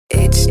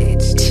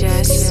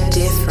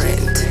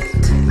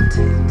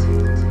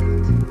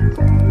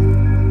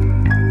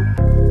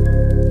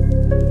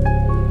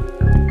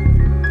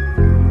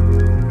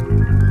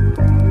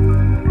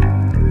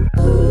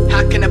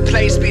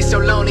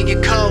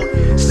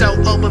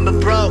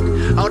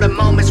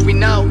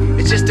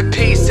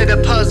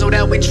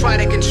that we try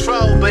to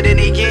control, but in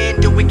the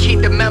end, do we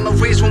keep the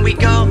memories when we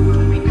go?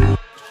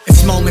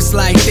 It's moments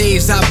like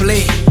these I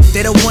bleed.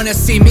 They don't wanna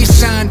see me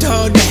shine,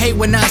 dog. They hate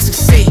when I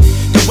succeed.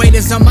 The weight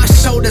is on my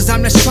shoulders,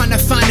 I'm just trying to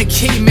find a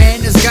key,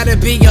 man. There's gotta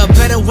be a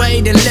better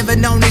way than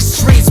living on these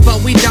streets,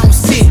 but we don't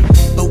see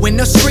it. But when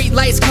the street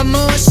lights come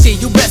on,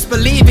 shit, you best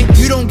believe it.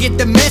 You don't get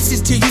the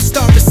message till you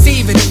start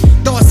receiving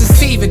thoughts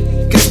deceiving,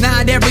 cause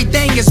not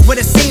everything is what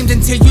it seems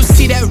until you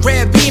see that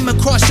red beam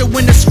across your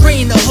window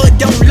screen. The hood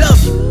don't love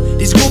you.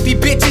 These goofy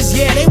bitches,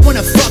 yeah, they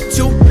wanna fuck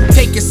too.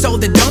 Take your soul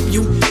to dump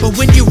you, but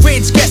when you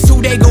rich, guess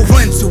who they go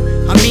run to?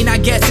 I mean, I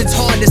guess it's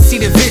hard to see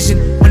the vision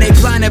when they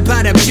blinded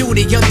by the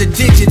beauty of the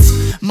digits.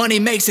 Money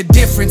makes a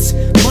difference.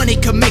 Money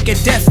can make a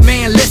deaf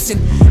man listen.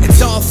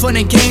 It's all fun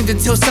and games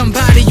until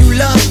somebody you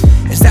love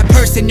is that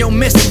person you're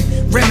missing.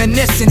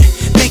 Reminiscing,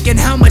 thinking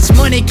how much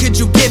money could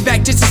you give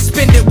back just to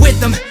spend it with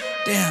them.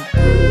 Damn.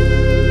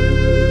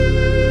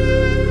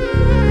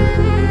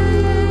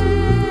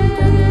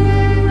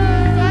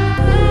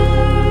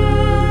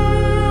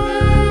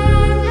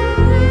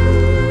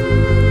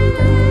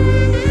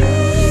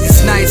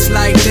 It's nights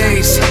like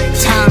these,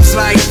 times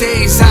like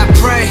these, I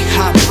pray,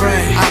 I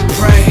pray, I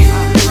pray.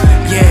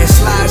 Yeah,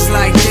 it's lives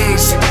like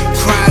these,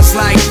 cries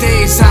like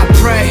these, I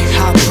pray,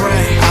 I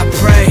pray, I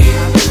pray.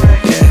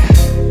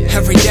 Yeah,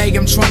 every day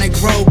I'm trying to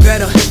grow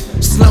better.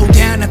 Slow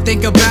down and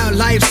think about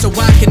life so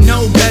I can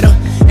know better,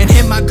 and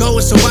hit my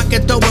goals so I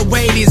can throw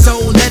away these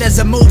old letters.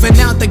 I'm moving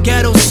out the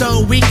ghetto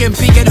so we can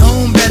be at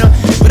home better.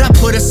 But I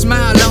put a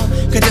smile on,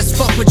 cause it's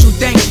fuck what you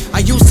think. I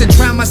used to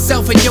drown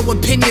myself in your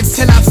opinions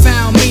till I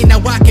found me. Now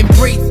I can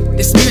breathe.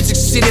 This music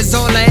shit is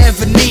all I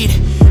ever need.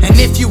 And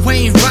if you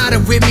ain't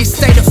riding with me,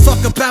 stay the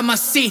fuck up out my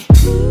seat.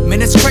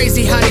 Man, it's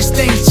crazy how these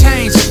things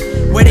change,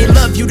 where they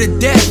love you to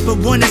death but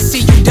wanna see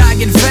you die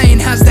in vain.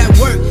 How's that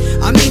work?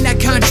 I mean, that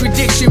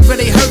contradiction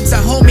really hurts. A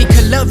homie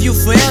could love you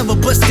forever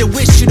but still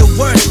wish you the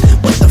worst.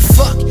 What the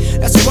fuck?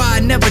 That's why I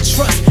never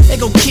trust. They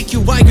gon' kick you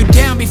while you're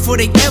down before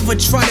they ever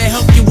try to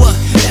help you up.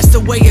 That's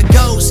the way it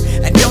goes,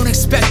 and don't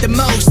expect the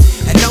most.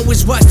 And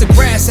always watch the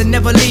grass and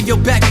never leave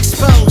your back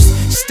exposed.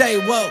 Stay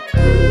woke.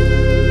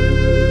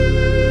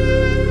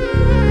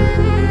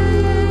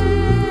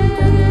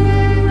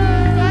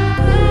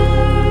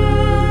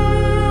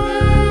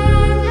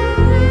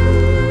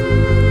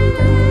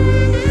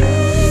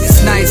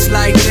 Nights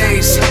like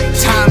these,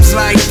 times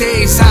like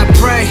these, I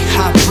pray,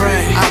 I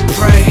pray, I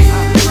pray.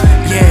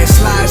 Yeah,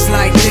 it's lives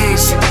like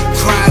these,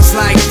 cries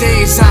like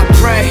these, I pray.